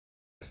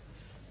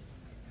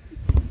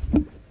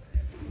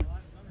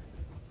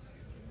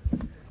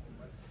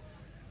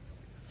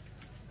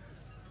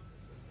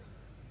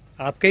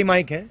आपके ही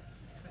माइक हैं।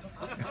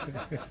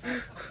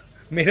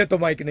 मेरे तो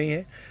माइक नहीं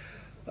है।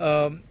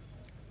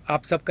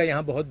 आप सबका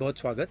यहाँ बहुत बहुत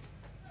स्वागत।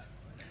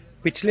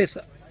 पिछले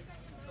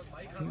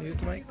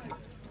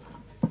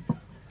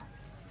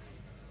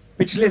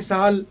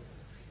साल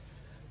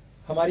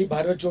हमारी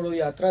भारत जोड़ो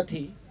यात्रा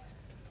थी।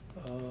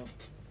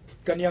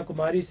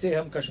 कन्याकुमारी से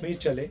हम कश्मीर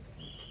चले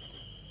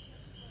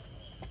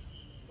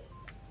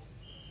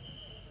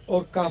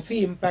और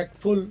काफ़ी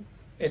इम्पैक्टफुल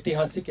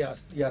ऐतिहासिक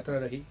यात्रा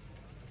रही।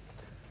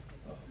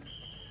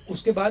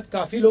 उसके बाद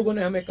काफ़ी लोगों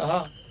ने हमें कहा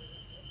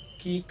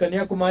कि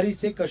कन्याकुमारी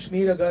से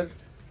कश्मीर अगर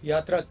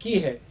यात्रा की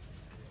है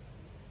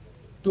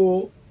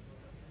तो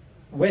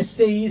वेस्ट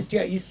से ईस्ट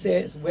या ईस्ट से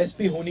वेस्ट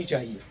भी होनी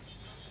चाहिए,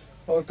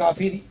 और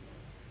काफ़ी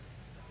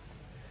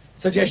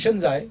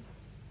सजेशंस आए।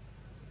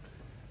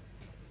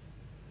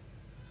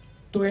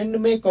 तो एंड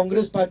में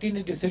कांग्रेस पार्टी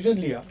ने डिसीजन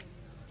लिया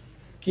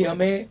कि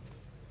हमें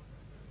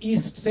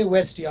ईस्ट से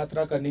वेस्ट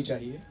यात्रा करनी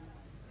चाहिए।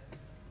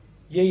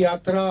 ये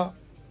यात्रा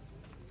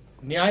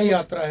न्याय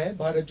यात्रा है,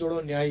 भारत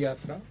जोड़ो न्याय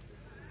यात्रा।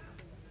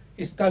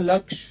 इसका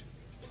लक्ष्य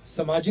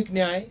सामाजिक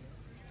न्याय,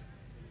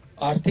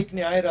 आर्थिक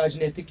न्याय,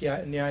 राजनीतिक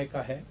न्याय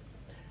का है,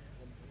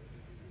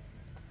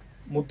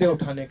 मुद्दे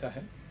उठाने का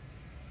है।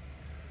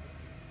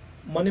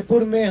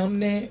 मणिपुर में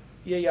हमने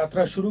ये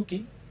यात्रा शुरू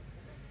की।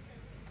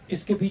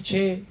 इसके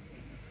पीछे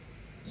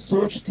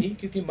सोच थी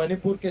क्योंकि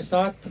मणिपुर के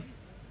साथ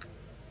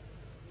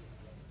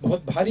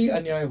बहुत भारी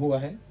अन्याय हुआ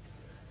है।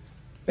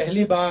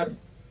 पहली बार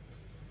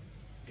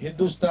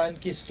हिंदुस्तान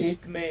की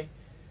स्टेट में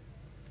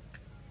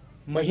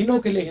महीनों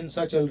के लिए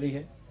हिंसा चल रही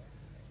है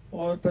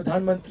और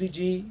प्रधानमंत्री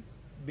जी,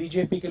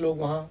 बीजेपी के लोग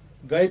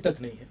वहां गए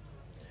तक नहीं है।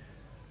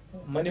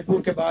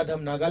 मणिपुर के बाद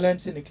हम नागालैंड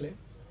से निकले।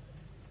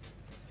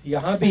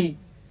 यहां भी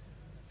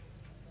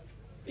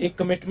एक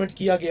कमिटमेंट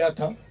किया गया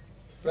था।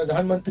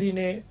 प्रधानमंत्री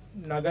ने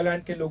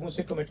नागालैंड के लोगों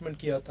से कमिटमेंट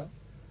किया था।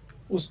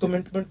 उस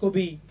कमिटमेंट को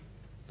भी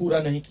पूरा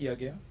नहीं किया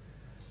गया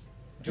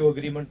जो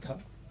एग्रीमेंट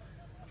था।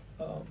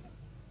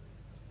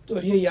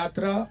 तो ये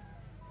यात्रा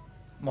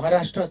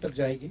महाराष्ट्र तक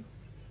जाएगी।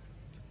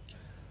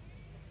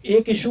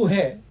 एक इशू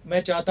है,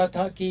 मैं चाहता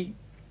था कि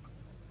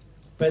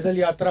पैदल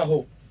यात्रा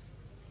हो,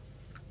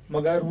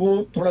 मगर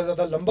वो थोड़ा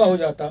ज्यादा लंबा हो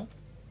जाता,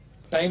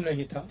 टाइम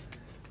नहीं था।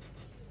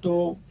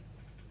 तो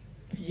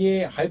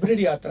ये हाइब्रिड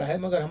यात्रा है,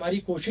 मगर हमारी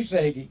कोशिश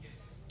रहेगी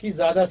कि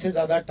ज्यादा से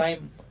ज्यादा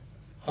टाइम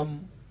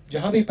हम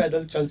जहां भी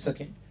पैदल चल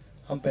सकें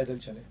हम पैदल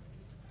चलें।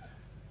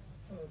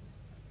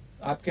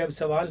 आपके अब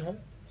सवाल हो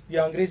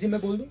या अंग्रेजी में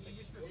बोल दूं?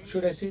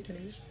 Should I say it in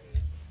English?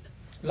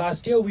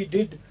 Last year we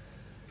did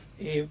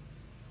a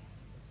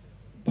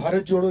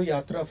Bharat Jodo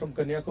Yatra from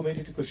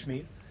Kanyakumari to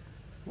Kashmir,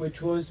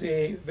 which was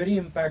a very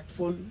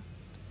impactful,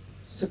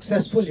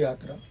 successful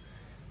yatra.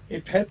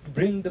 It helped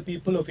bring the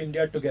people of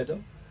India together,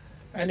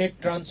 and it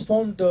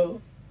transformed the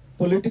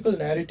political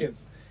narrative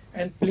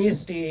and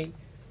placed a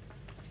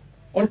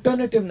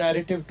alternative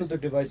narrative to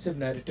the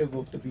divisive narrative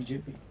of the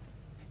BJP.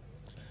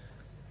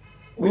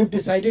 We've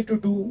decided to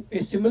do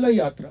a similar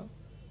yatra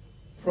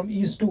from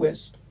east to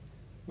west.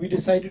 We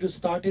decided to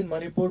start in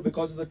Manipur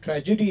because of the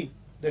tragedy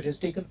that has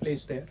taken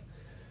place there.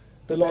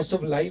 The loss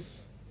of life,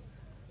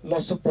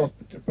 loss of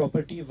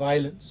property,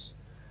 violence,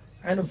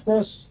 and of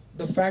course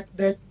the fact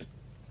that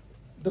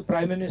the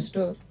Prime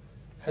Minister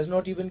has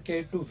not even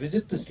cared to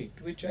visit the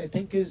state, which I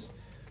think is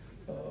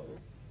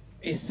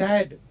a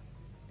sad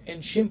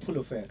and shameful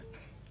affair.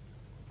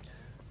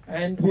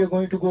 And we are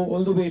going to go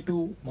all the way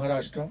to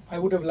Maharashtra. I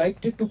would have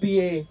liked it to be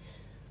a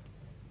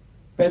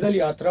pedal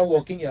yatra,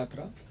 walking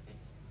yatra,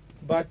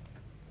 but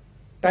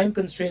time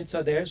constraints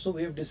are there, so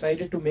we have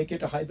decided to make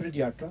it a hybrid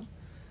yatra.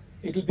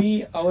 It will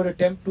be our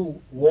attempt to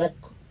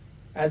walk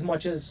as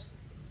much as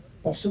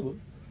possible.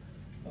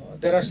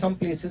 There are some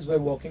places where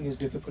walking is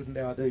difficult and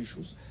there are other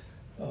issues.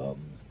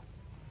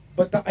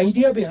 But the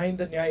idea behind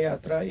the Nyaya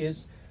Yatra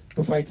is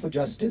to fight for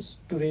justice,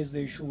 to raise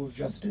the issue of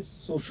justice,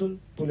 social,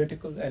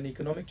 political and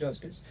economic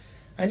justice.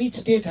 And each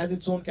state has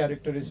its own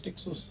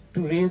characteristics, so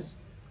to raise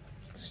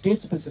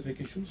state-specific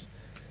issues.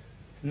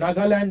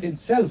 Nagaland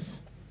itself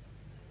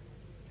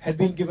had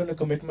been given a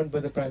commitment by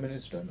the Prime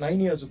Minister 9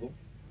 years ago,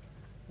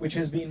 which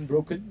has been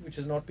broken, which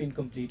has not been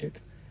completed.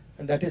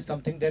 And that is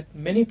something that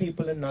many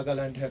people in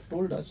Nagaland have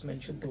told us,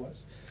 mentioned to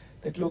us,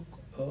 that look,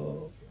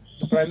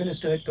 the Prime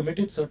Minister had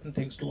committed certain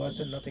things to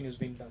us and nothing has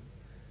been done.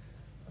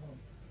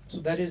 So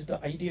that is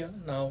the idea.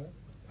 Now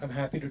I'm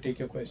happy to take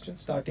your questions,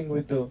 starting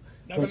with the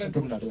person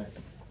from Nagaland.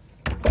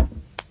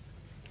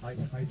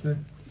 Hi sir,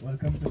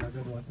 welcome to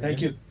Nagar once again.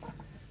 Thank you.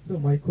 So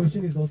my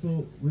question is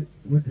also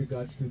with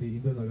regards to the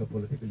Indo-Naga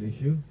political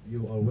issue.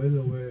 You are well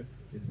aware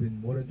it's been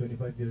more than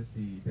 25 years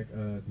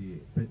the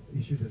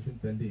issues has been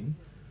pending.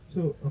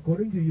 So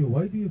according to you,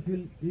 why do you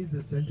feel is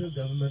the central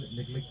government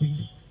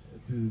neglecting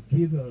to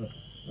give a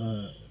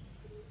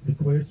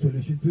required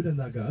solution to the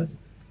Nagas?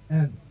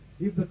 And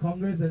if the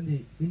Congress and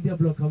the India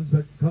bloc comes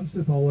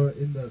to power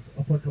in the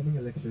upcoming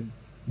election,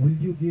 will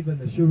you give an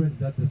assurance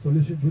that the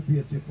solution would be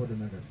achieved for the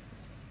Nagas?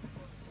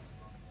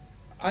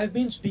 I've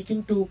been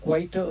speaking to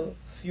quite a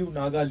few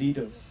Naga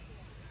leaders,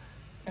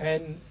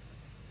 and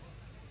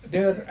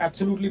they're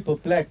absolutely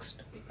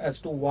perplexed as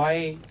to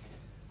why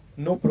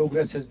no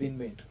progress has been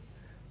made.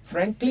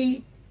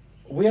 Frankly,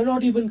 we are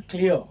not even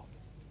clear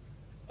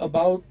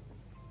about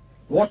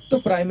what the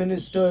Prime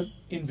Minister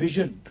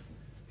envisioned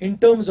in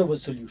terms of a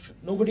solution.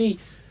 Nobody,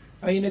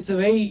 I mean, it's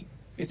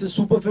a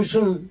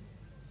superficial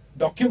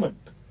document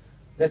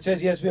that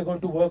says, yes, we are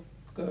going to work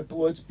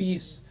towards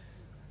peace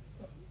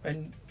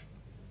and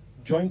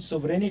joint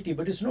sovereignty,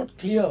 but it's not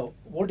clear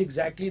what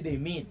exactly they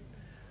mean.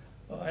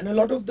 And a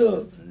lot of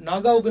the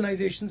Naga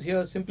organizations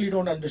here simply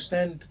don't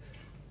understand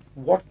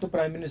what the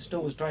Prime Minister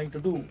was trying to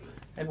do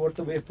and what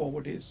the way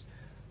forward is.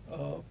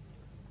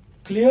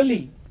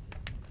 Clearly,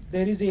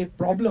 there is a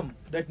problem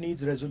that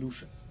needs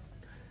resolution.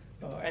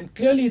 And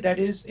clearly that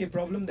is a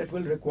problem that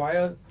will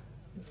require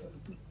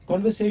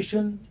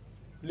conversation,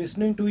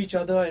 listening to each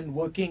other and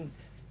working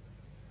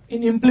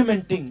in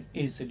implementing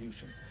a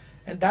solution.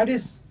 And that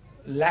is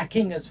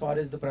lacking as far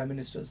as the Prime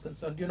Minister is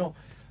concerned. You know,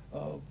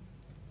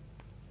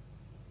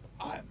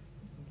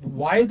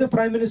 why the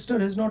Prime Minister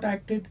has not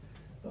acted,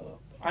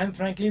 I am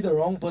frankly the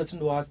wrong person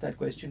to ask that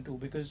question to,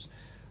 because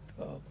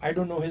I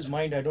don't know his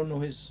mind, I don't know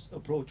his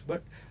approach.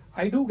 But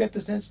I do get the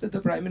sense that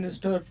the Prime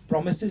Minister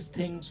promises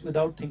things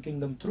without thinking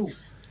them through.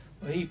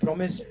 He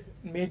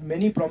made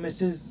many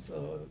promises,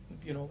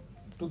 you know,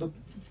 to the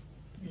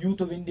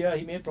youth of India.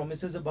 He made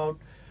promises about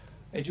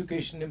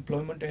education,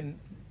 employment, and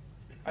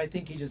I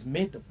think he just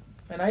made them.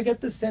 And I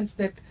get the sense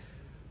that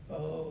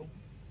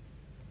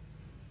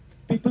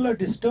people are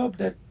disturbed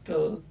that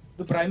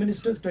the Prime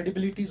Minister's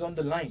credibility is on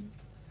the line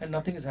and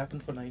nothing has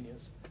happened for 9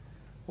 years.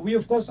 We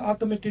of course are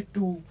committed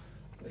to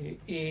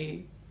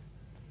a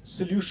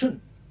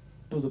solution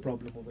to the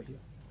problem over here.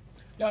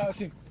 Yeah,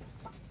 Asim.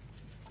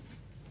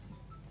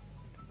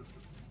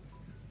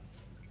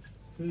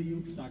 So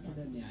you started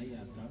a Nyaya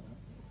Yatra.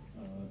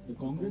 The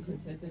Congress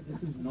has said that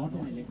this is not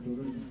an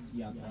electoral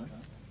yatra.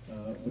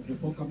 But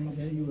before coming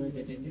here, you had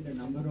attended a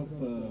number of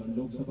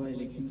Lok Sabha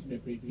elections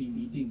preparatory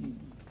meetings.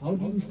 How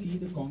do you see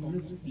the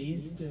Congress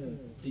placed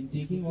in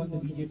taking on the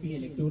BJP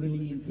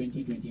electorally in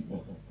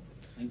 2024?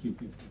 Thank you.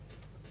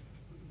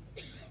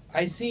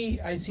 I see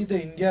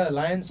the India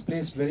alliance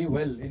placed very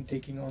well in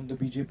taking on the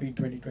BJP in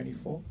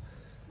 2024.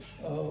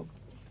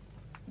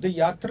 The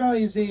yatra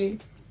is a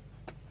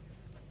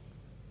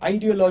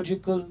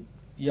ideological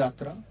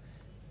yatra.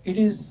 It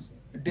is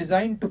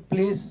designed to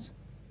place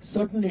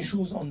certain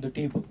issues on the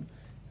table,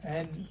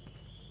 and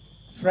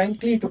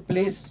frankly to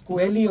place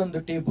squarely on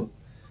the table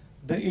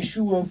the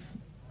issue of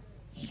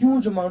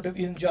huge amount of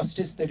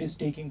injustice that is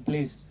taking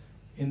place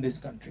in this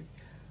country.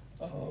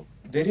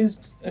 There is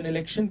an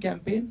election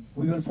campaign.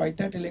 We will fight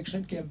that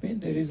election campaign.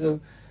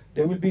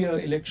 There will be an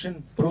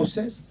election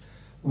process.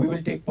 We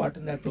will take part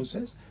in that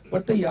process.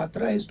 But the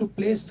yatra is to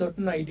place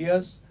certain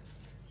ideas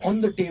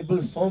on the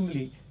table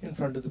firmly in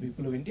front of the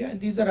people of India,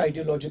 and these are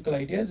ideological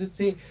ideas. It's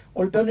a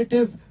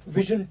alternative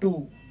vision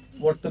to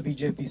what the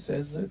BJP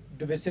says, the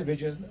divisive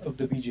vision of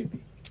the BJP.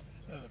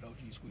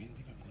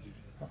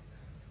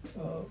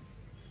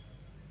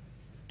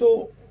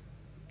 तो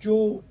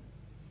जो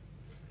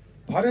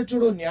भारत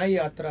जोड़ो न्याय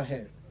यात्रा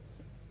है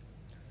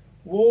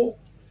वो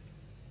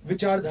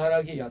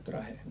विचारधारा की यात्रा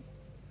है.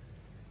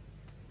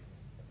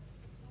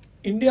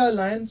 इंडिया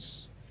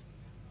अलायंस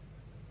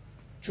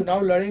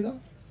चुनाव लड़ेगा,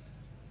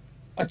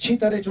 अच्छी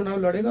तरह चुनाव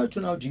लड़ेगा और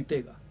चुनाव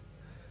जीतेगा.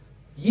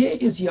 ये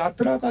इस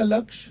यात्रा का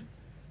लक्ष्य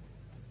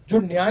जो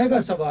न्याय का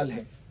सवाल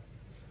है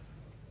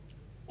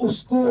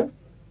उसको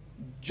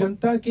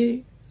जनता के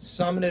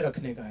सामने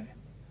रखने का है.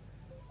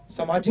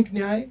 सामाजिक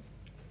न्याय,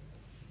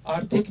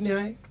 आर्थिक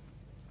न्याय,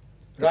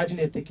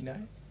 राजनीतिक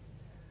न्याय,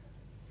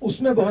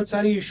 उसमें बहुत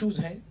सारी इश्यूज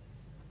हैं.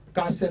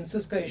 कास्ट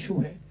सेंसस का इशू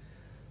है.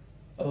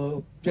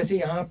 जैसे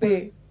यहाँ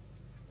पे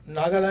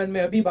नागालैंड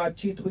में अभी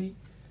बातचीत हुई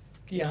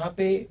कि यहाँ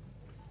पे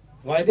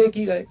वायदे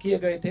किए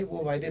गए थे,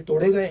 वो वायदे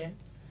तोड़े गए हैं.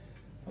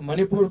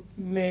 मणिपुर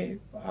में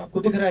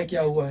आपको दिख रहा है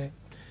क्या हुआ है.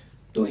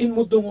 तो इन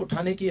मुद्दों को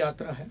उठाने की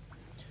यात्रा है,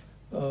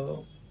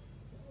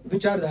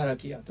 विचारधारा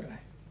की यात्रा है.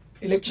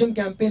 इलेक्शन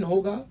कैंपेन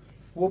होगा,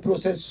 वो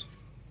प्रोसेस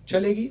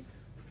चलेगी,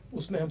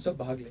 उसमें हम सब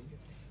भाग लेंगे.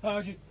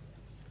 हाँ जी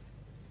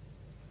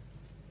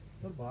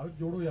सर, भारत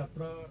जोड़ो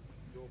यात्रा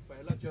जो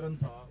पहला चरण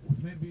था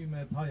उसमें भी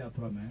मैं था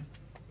यात्रा में.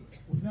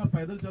 उसमें आप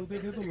पैदल चलते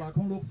थे तो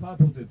लाखों लोग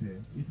साथ होते थे.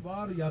 इस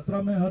बार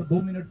यात्रा में हर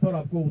 2 मिनट पर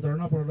आपको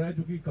उतरना पड़ रहा है,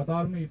 क्योंकि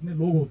कतार में इतने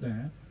लोग होते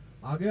हैं.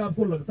 आगे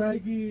आपको लगता है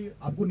कि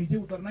आपको नीचे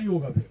उतरना ही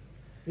होगा.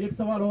 फिर एक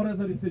सवाल और है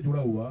सर इससे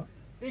जुड़ा हुआ.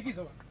 एक ही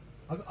सवाल.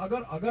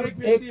 अगर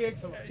एक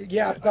सवाल. ये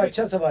आपका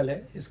अच्छा सवाल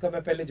है, इसका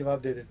मैं पहले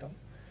जवाब दे देता हूँ.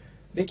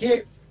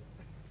 देखिए,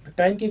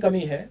 टाइम की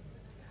कमी है.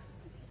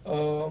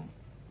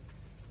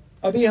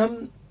 अभी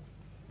हम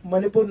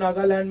मणिपुर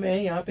नागालैंड में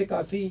हैं. यहाँ पे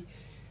काफी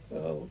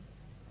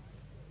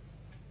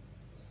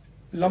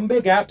लंबे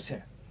गैप्स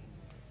हैं,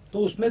 तो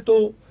उसमें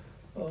तो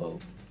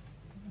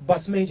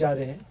बस में ही जा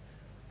रहे हैं.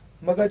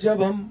 मगर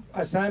जब हम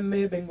असम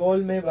में,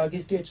 बंगाल में,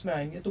 बाकी स्टेट्स में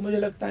आएंगे तो मुझे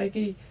लगता है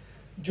कि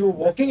जो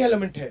वॉकिंग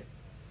एलिमेंट है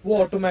वो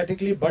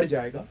ऑटोमेटिकली बढ़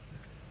जाएगा.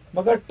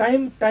 मगर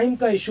टाइम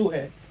का इशू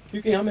है,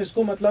 क्योंकि हम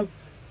इसको मतलब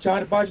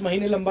 4-5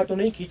 महीने लंबा तो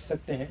नहीं खींच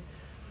सकते हैं.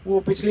 वो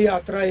पिछली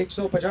यात्रा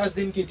 150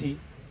 दिन की थी,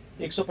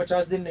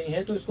 150 दिन नहीं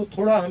है, तो इसको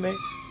थोड़ा हमें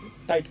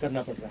टाइट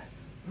करना पड़ रहा है।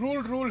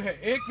 रूल है,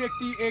 एक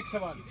व्यक्ति एक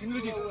सवाल।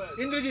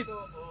 Indrajit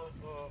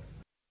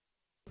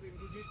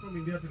from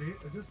India today.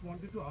 I just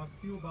wanted to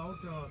ask you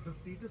about the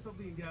status of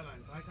the India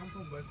Alliance. I come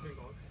from West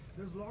Bengal.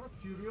 There's a lot of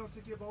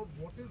curiosity about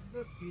what is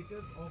the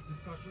status of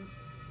discussions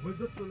with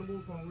the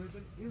Trinamool Congress,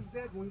 and is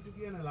there going to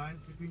be an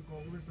alliance between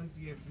Congress and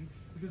TMC,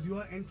 because you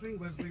are entering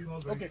West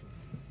Bengal very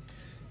soon?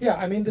 Yeah,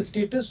 I mean, the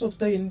status of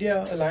the India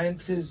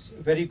Alliance is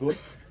very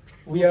good.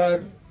 We are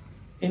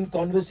in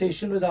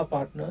conversation with our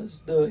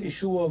partners. The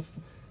issue of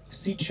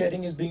seat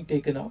sharing is being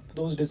taken up.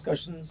 Those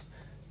discussions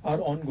are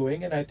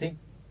ongoing, and I think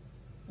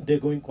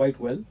they're going quite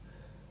well.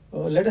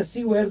 Let us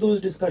see where those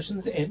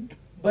discussions end.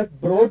 But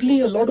broadly,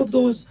 a lot of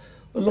those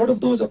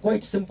are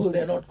quite simple.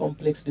 They're not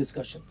complex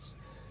discussions,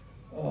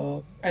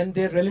 and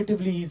they're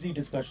relatively easy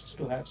discussions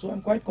to have. So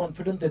I'm quite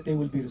confident that they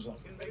will be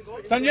resolved.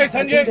 Sanjay,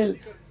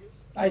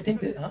 I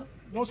think they, huh?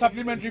 No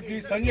supplementary,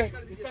 please. Sanjay,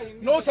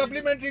 no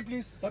supplementary,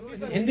 please.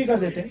 Hindi कर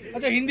देते हैं।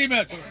 अच्छा, हिंदी में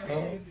अच्छा।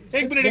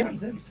 एक minute.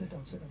 Sit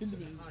down.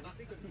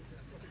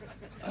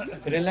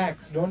 Relax.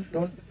 Don't.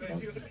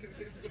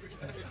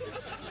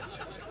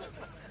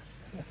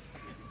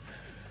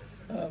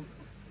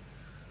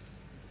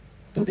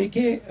 तो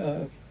देखिए,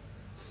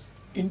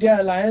 India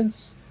alliance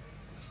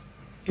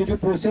के जो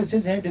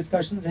प्रोसेसेस हैं,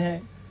 डिस्कशंस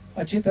हैं,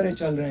 अच्छी तरह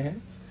चल रहे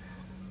हैं।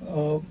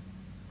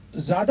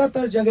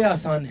 ज़्यादातर जगह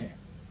आसान है,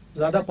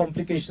 ज़्यादा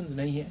कॉम्प्लिकेशंस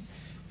नहीं है।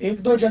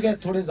 एक दो जगह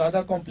थोड़े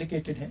ज़्यादा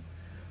कॉम्प्लिकेटेड हैं,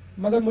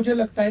 मगर मुझे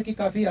लगता है कि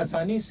काफ़ी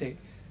आसानी से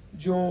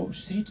जो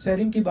सीट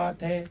शेयरिंग की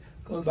बात है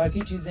और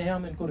बाकी चीज़ें हैं,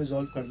 हम इनको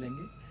रिजॉल्व कर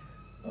लेंगे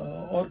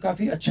और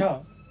काफ़ी अच्छा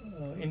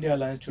इंडिया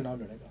अलायंस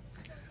चुनाव लड़ेगा।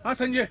 हाँ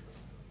संजय।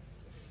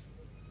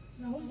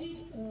 राहुल जी,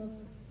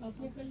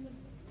 आपने कल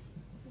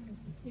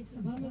एक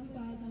सभा में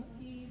कहा था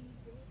कि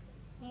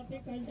आप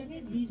एक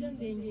अल्टरनेट विजन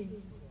देंगे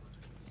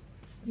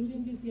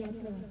ड्यूरिंग दिस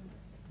यात्रा।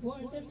 वो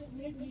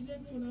अल्टरनेट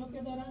विजन चुनाव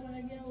के दौरान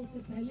आएगा, उससे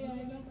पहले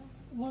आएगा,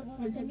 और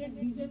अल्टरनेट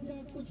विजन का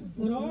कुछ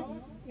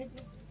ब्रॉड एक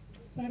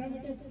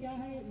पैरामीटर्स क्या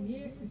है,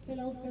 ये स्पेल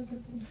आउट कर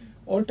सकते हैं?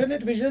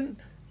 ऑल्टरनेट विजन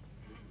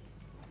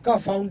का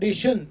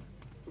फाउंडेशन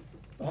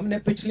हमने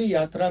पिछली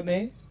यात्रा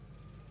में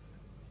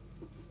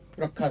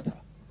रखा था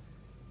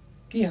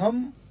कि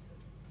हम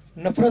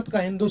नफरत का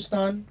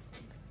हिंदुस्तान,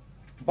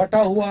 बटा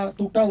हुआ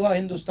टूटा हुआ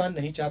हिंदुस्तान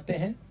नहीं चाहते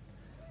हैं।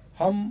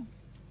 हम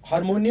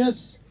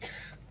हार्मोनियस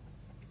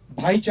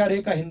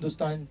भाईचारे का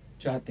हिंदुस्तान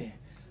चाहते हैं,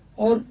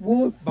 और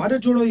वो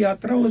भारत जोड़ो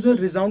यात्रा was a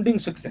resounding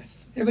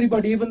success.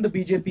 Everybody, even the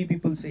BJP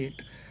people से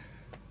इट।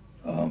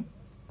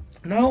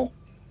 नाउ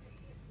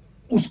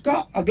उसका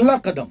अगला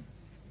कदम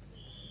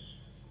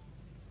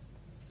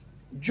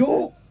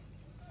जो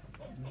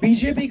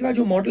बीजेपी का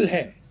जो मॉडल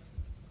है,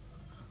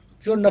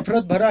 जो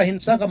नफरत भरा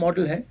हिंसा का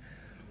मॉडल है,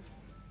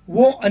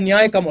 वो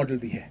अन्याय का मॉडल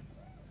भी है।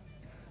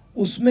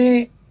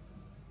 उसमें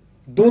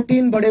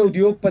 2-3 बड़े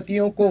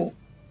उद्योगपतियों को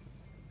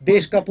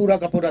देश का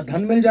पूरा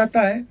धन मिल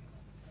जाता है।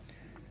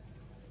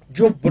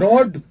 जो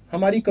ब्रॉड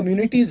हमारी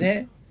कम्युनिटीज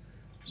हैं,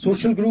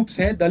 सोशल ग्रुप्स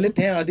हैं, दलित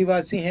हैं,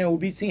 आदिवासी हैं,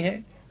 ओबीसी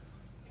हैं,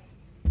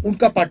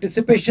 उनका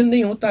पार्टिसिपेशन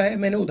नहीं होता है।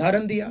 मैंने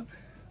उदाहरण दिया,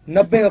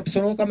 90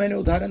 अफसरों का मैंने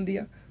उदाहरण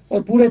दिया,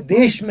 और पूरे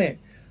देश में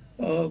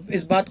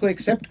इस बात को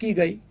एक्सेप्ट की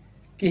गई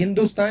कि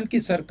हिंदुस्तान की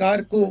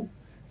सरकार को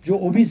जो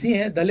ओबीसी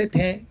हैं, दलित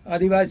हैं,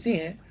 आदिवासी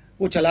हैं,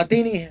 वो चलाते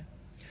ही नहीं हैं।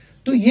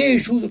 तो ये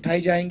इश्यूज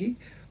उठाई जाएंगी।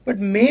 बट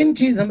मेन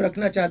चीज हम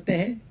रखना चाहते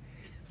हैं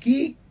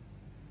कि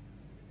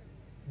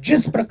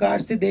जिस प्रकार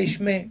से देश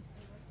में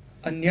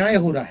अन्याय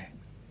हो रहा है,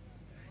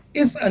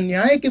 इस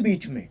अन्याय के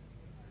बीच में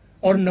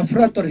और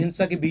नफरत और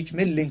हिंसा के बीच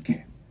में लिंक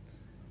है।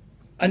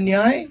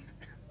 अन्याय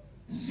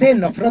से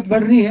नफरत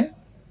बढ़ रही है,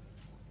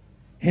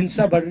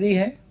 हिंसा बढ़ रही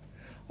है,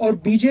 और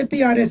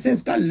बीजेपी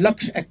आरएसएस का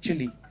लक्ष्य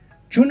एक्चुअली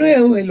चुने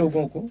हुए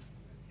लोगों को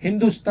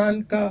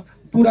हिंदुस्तान का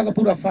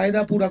पूरा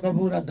फायदा,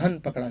 पूरा धन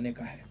पकड़ाने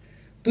का है।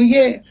 तो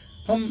ये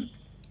हम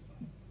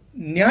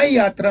न्याय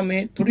यात्रा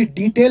में थोड़ी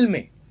डिटेल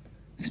में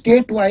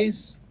स्टेट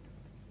वाइज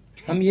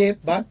हम ये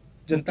बात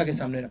जनता के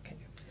सामने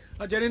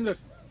रखेंगे। जरिंदर,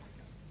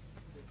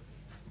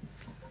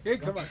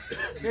 एक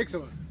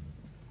सवाल।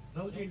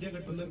 राहुल जी, इंडिया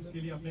गठबंधन के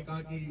लिए आपने कहा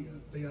कि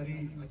तैयारी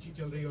अच्छी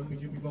चल रही है और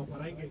बीजेपी को आप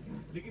हराएंगे,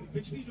 लेकिन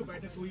पिछली जो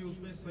बैठक हुई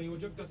उसमें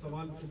संयोजक का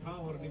सवाल उठा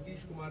और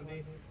नीतीश कुमार ने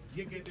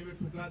ये कहते हुए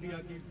ठुकरा दिया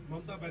कि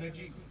ममता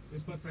बनर्जी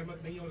इस पर सहमत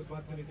नहीं और इस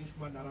बात से नीतीश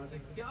कुमार नाराज है।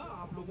 क्या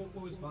आप लोगों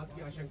को इस बात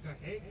की आशंका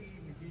है कि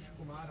नीतीश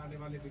कुमार आने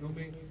वाले दिनों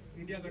में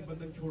इंडिया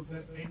गठबंधन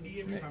छोड़कर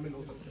एनडीए में शामिल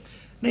हो सकते हैं?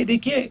 नहीं,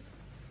 देखिए,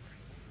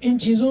 इन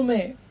चीजों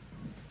में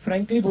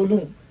फ्रैंकली बोलूं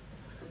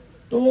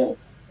तो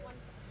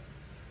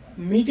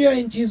मीडिया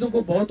इन चीजों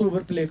को बहुत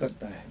ओवरप्ले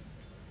करता है।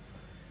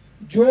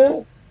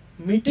 जो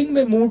मीटिंग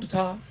में मूड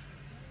था,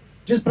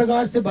 जिस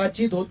प्रकार से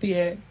बातचीत होती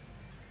है,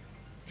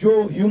 जो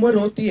ह्यूमर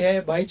होती है,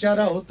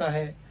 भाईचारा होता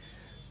है,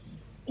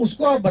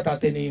 उसको आप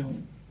बताते नहीं हो।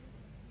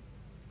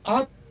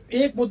 आप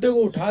एक मुद्दे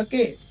को उठा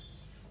के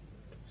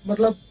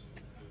मतलब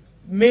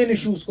मेन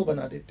इश्यूज को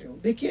बना देते हो।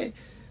 देखिए,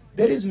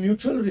 there is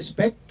mutual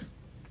respect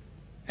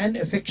and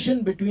affection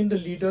between the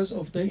leaders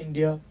of the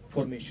India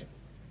formation.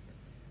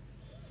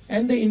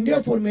 And the India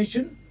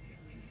formation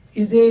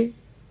is a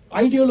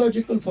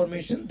ideological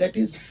formation that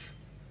is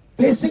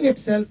placing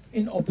itself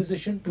in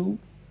opposition to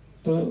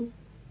the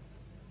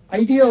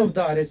idea of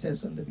the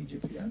RSS and the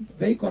BJP. I'm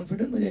very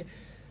confident, मुझे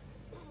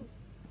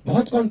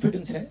बहुत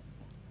confidence है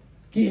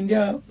कि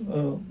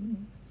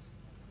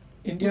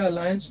India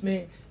alliance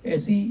में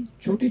ऐसी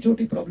छोटी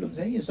छोटी problems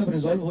हैं, ये सब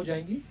रिजॉल्व हो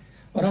जाएंगी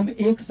और हम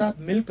एक साथ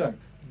मिलकर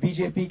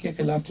बीजेपी के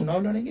खिलाफ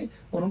चुनाव लड़ेंगे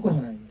और उनको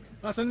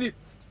हराएंगे। Sandeep,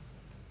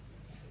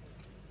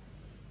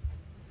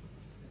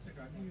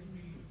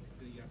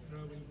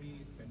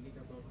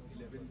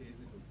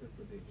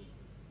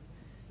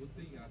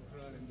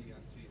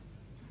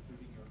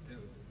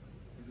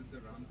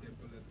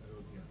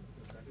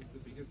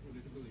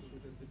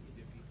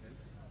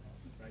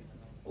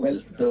 Well,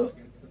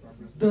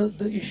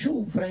 the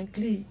issue,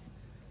 frankly,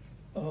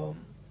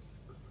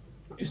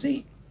 you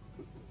see,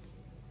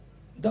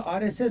 the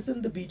RSS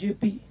and the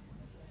BJP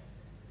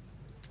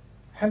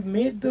have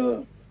made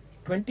the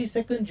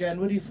 22nd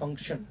January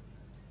function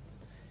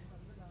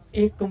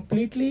a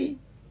completely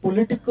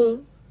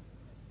political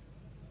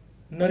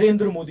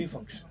Narendra Modi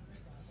function.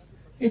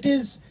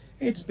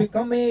 It's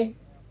become a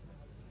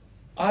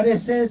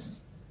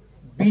RSS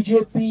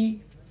BJP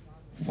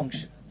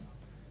function.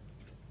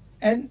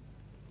 And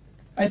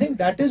I think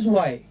that is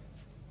why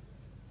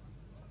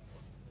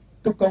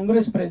the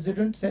Congress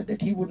president said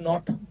that he would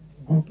not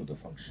go to the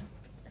function.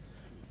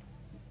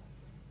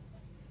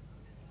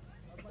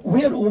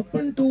 We are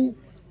open to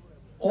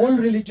all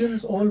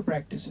religions, all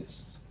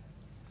practices.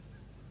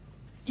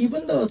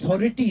 Even the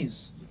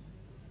authorities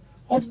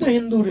of the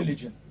Hindu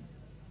religion,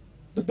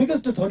 the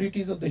biggest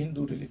authorities of the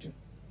Hindu religion,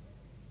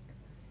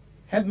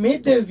 have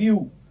made their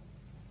view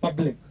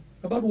public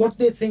about what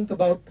they think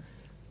about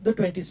the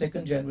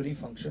 22nd January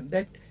function,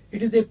 that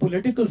it is a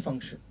political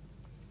function,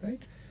 right?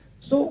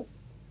 So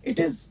it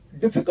is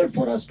difficult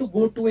for us to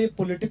go to a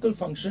political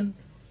function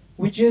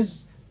which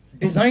is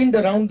designed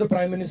around the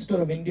Prime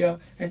Minister of India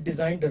and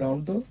designed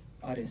around the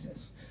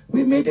RSS.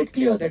 We made it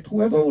clear that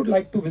whoever would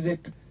like to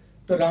visit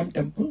the Ram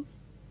temple,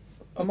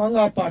 among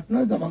our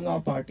partners, among our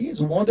party, is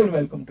more than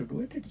welcome to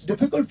do it. It's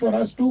difficult for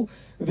us to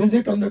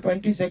visit on the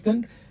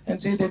 22nd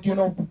and say that, you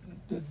know,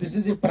 this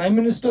is a Prime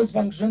Minister's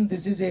function,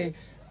 this is a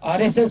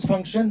RSS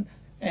function,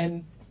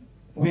 and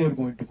we are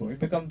going to go.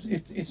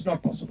 It's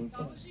not possible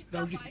for us.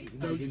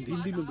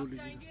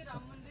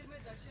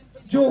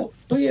 जो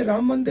तो ये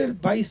राम मंदिर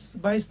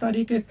 22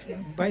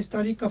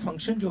 तारीख का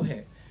function जो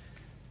है,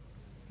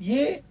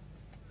 ये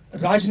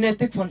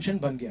राजनीतिक फंक्शन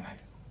बन गया है।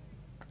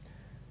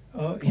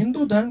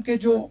 हिंदू धर्म के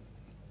जो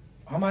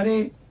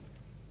हमारे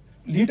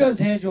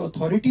लीडर्स हैं, जो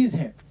अथॉरिटीज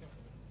हैं,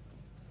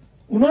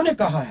 उन्होंने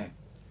कहा है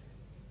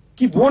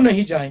कि वो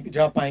नहीं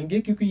जा पाएंगे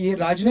क्योंकि ये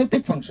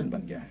राजनीतिक फंक्शन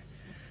बन गया है।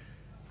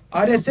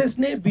 आरएसएस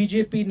ने,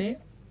 बीजेपी ने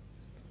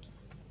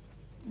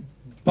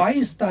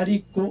 22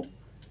 तारीख को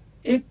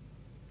एक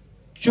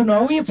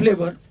चुनावी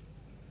flavour,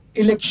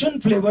 election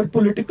flavour,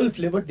 political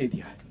flavour दे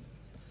दिया है।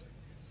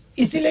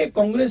 इसीलिए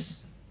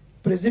कांग्रेस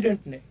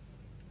प्रेसिडेंट ने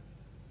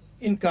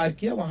इनकार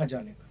किया वहां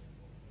जाने का।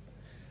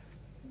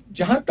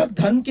 जहां तक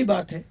धर्म की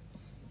बात है,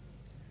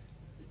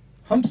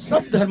 हम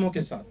सब धर्मों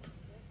के साथ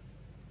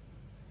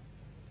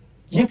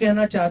ये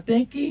कहना चाहते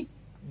हैं कि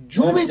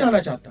जो भी जाना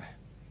चाहता है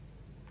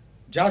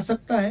जा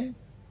सकता है,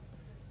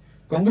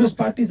 कांग्रेस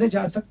पार्टी से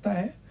जा सकता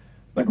है,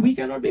 but we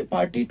cannot be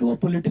party to a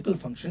political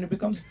function. It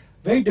becomes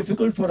very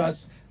difficult for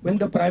us when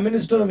the Prime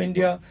Minister of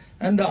India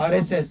and the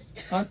RSS,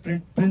 our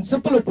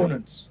principal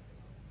opponents,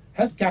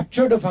 have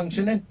captured a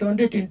function and turned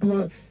it into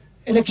an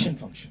election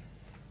function.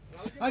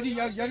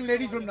 young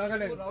lady from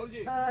Nagaland.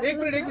 एक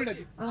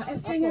minute.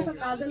 Esther here from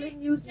Nagaland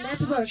News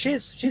Network.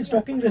 She's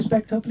talking.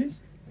 Respect her,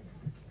 please.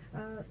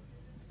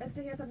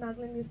 Esther here from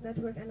Nagaland News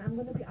Network, and I'm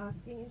going to be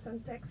asking in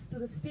context to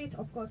the state,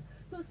 of course.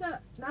 So, sir,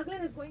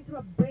 Nagaland is going through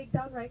a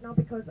breakdown right now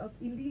because of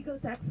illegal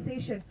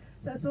taxation.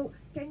 So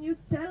can you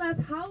tell us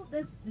how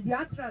this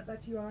yatra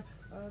that you are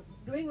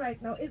doing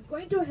right now is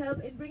going to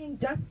help in bringing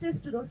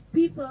justice to those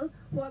people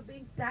who are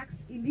being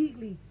taxed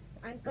illegally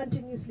and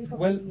continuously for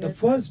many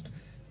years?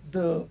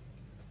 Well,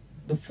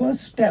 the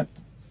first step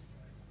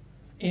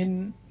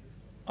in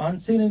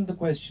answering the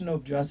question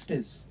of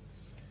justice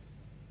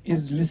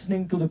is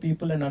listening to the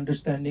people and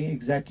understanding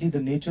exactly the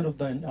nature of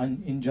the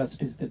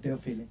injustice that they are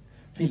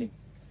feeling.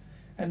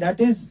 And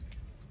that is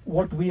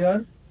what we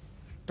are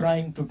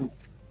trying to do.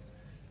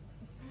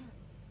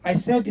 I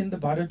said in the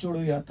Bharat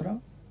Jodo Yatra,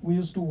 we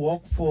used to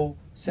walk for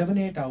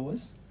 7-8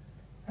 hours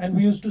and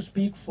we used to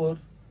speak for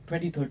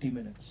 20-30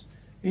 minutes.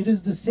 It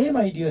is the same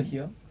idea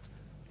here.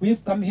 We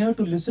have come here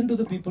to listen to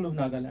the people of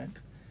Nagaland,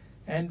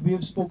 and we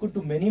have spoken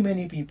to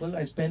many people.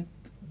 I spent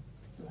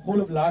the whole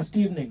of last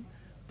evening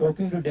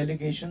talking to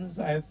delegations.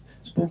 I have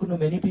spoken to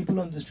many people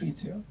on the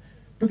streets here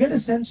to get a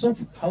sense of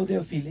how they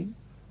are feeling,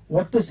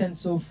 what the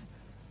sense of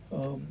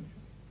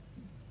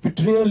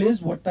betrayal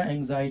is, what the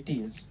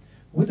anxiety is.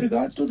 With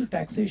regards to the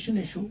taxation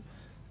issue,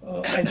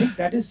 I think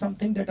that is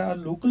something that our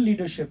local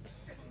leadership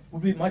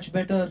would be much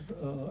better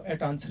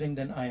at answering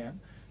than I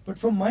am. But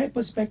from my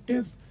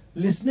perspective,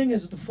 listening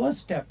is the first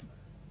step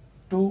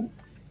to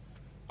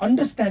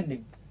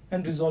understanding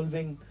and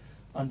resolving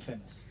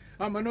unfairness.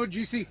 Manoj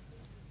ji सी,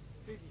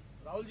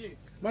 राहुल जी,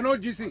 मनोज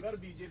जी सी,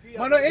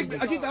 मनोज एक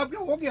अजीत आप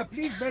लोग हो गया,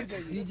 please बैठ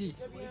जाइए जी,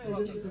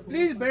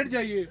 please बैठ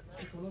जाइए.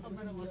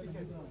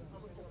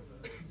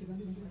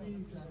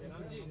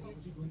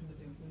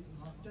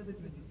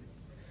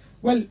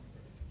 Well,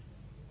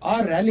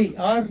 our rally,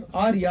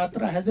 our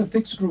yatra has a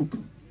fixed route,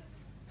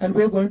 and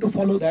we're going to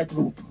follow that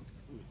route.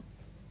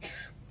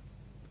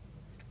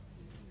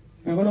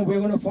 We're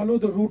going to follow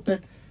the route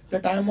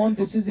that I'm on.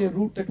 This is a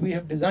route that we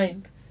have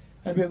designed,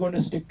 and we're going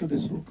to stick to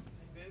this route.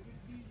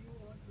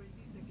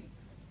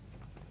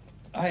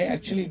 I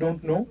actually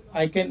don't know.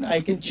 I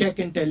can check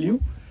and tell you,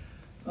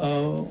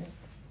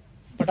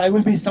 but I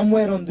will be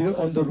somewhere on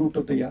the route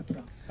of the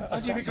yatra.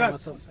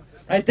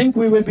 I think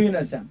we will be in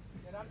Assam.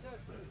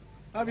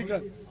 हाँ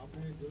विक्रांत.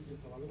 आपने जो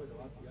सवालों का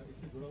जवाब दिया,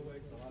 इससे जुड़ा हुआ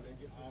एक सवाल है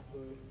कि आप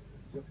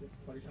जब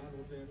परेशान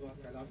होते हैं तो आप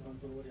कैलाश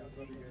मानसरोवर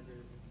यात्रा भी गए थे,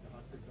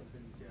 जहाज से एकदम से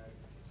नीचे आए.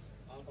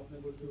 आप अपने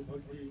को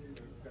शिवभक्ति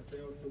करते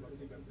हैं और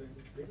शिवभक्ति करते हैं,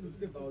 लेकिन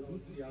उसके बावजूद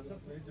सियासत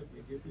में जब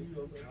बीजेपी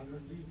और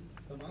प्रधानमंत्री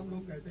तमाम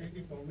लोग कहते हैं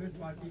कि कांग्रेस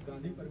पार्टी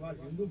गांधी परिवार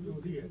हिंदू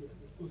विरोधी है,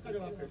 उसका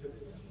जवाब कैसे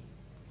देते हैं?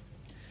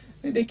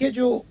 नहीं, देखिए,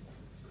 जो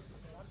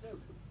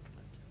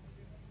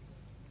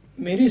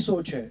मेरी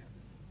सोच है,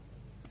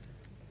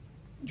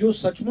 जो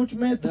सचमुच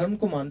में धर्म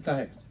को मानता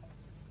है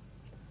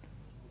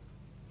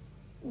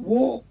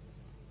वो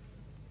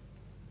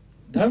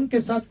धर्म के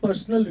साथ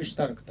पर्सनल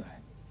रिश्ता रखता है,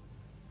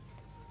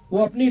 वो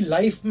अपनी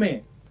लाइफ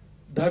में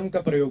धर्म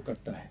का प्रयोग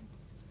करता है.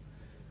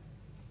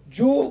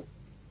 जो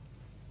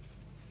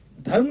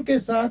धर्म के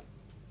साथ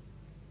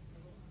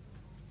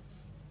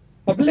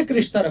पब्लिक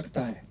रिश्ता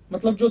रखता है,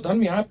 मतलब जो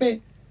धर्म यहां पे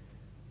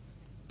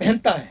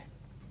पहनता है,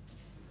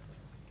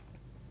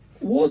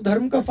 वो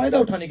धर्म का फायदा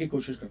उठाने की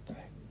कोशिश करता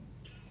है.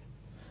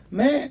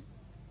 मैं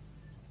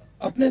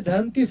अपने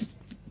धर्म की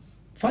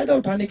फायदा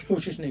उठाने की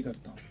कोशिश नहीं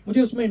करता हूं,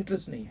 मुझे उसमें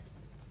इंटरेस्ट नहीं है.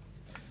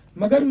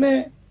 मगर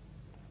मैं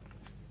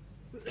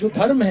जो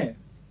धर्म है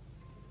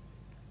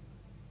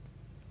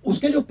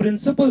उसके जो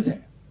प्रिंसिपल्स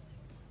हैं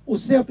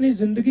उससे अपनी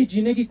जिंदगी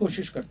जीने की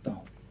कोशिश करता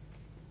हूं.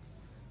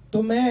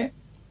 तो मैं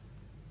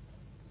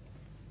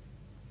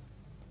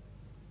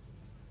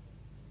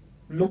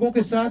लोगों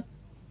के साथ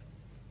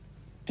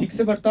ठीक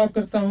से बर्ताव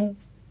करता हूं,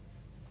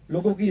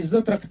 लोगों की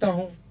इज्जत रखता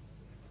हूं.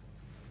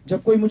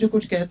 जब कोई मुझे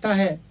कुछ कहता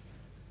है,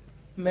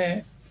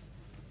 मैं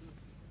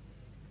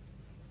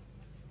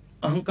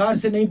अहंकार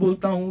से नहीं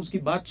बोलता हूं, उसकी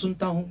बात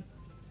सुनता हूं,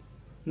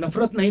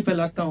 नफरत नहीं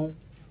फैलाता हूं.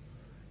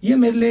 यह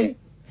मेरे लिए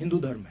हिंदू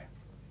धर्म है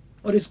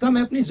और इसका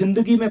मैं अपनी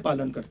जिंदगी में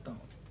पालन करता हूं.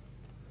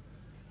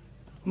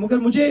 मगर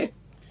मुझे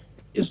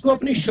इसको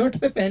अपनी शर्ट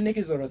पे पहनने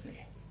की जरूरत नहीं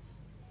है.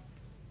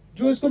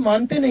 जो इसको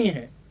मानते नहीं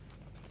है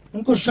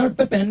उनको शर्ट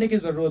पे पहनने की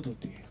जरूरत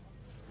होती है.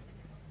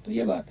 तो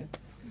ये बात है.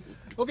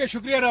 ओके,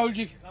 शुक्रिया राहुल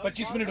जी,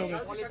 25 मिनट हो गए.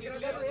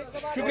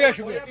 शुक्रिया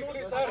शुक्रिया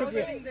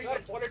शुक्रिया.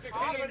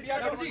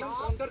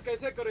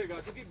 कैसे करेगा,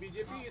 क्योंकि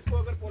बीजेपी इसको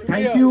अगर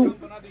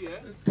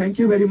Thank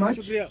you very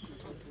much.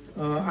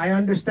 I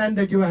understand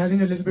that you are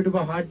having a little bit of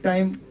a hard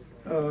time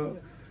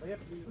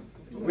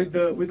with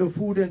the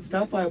food and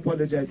stuff. I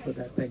apologize for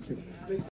that. Thank you.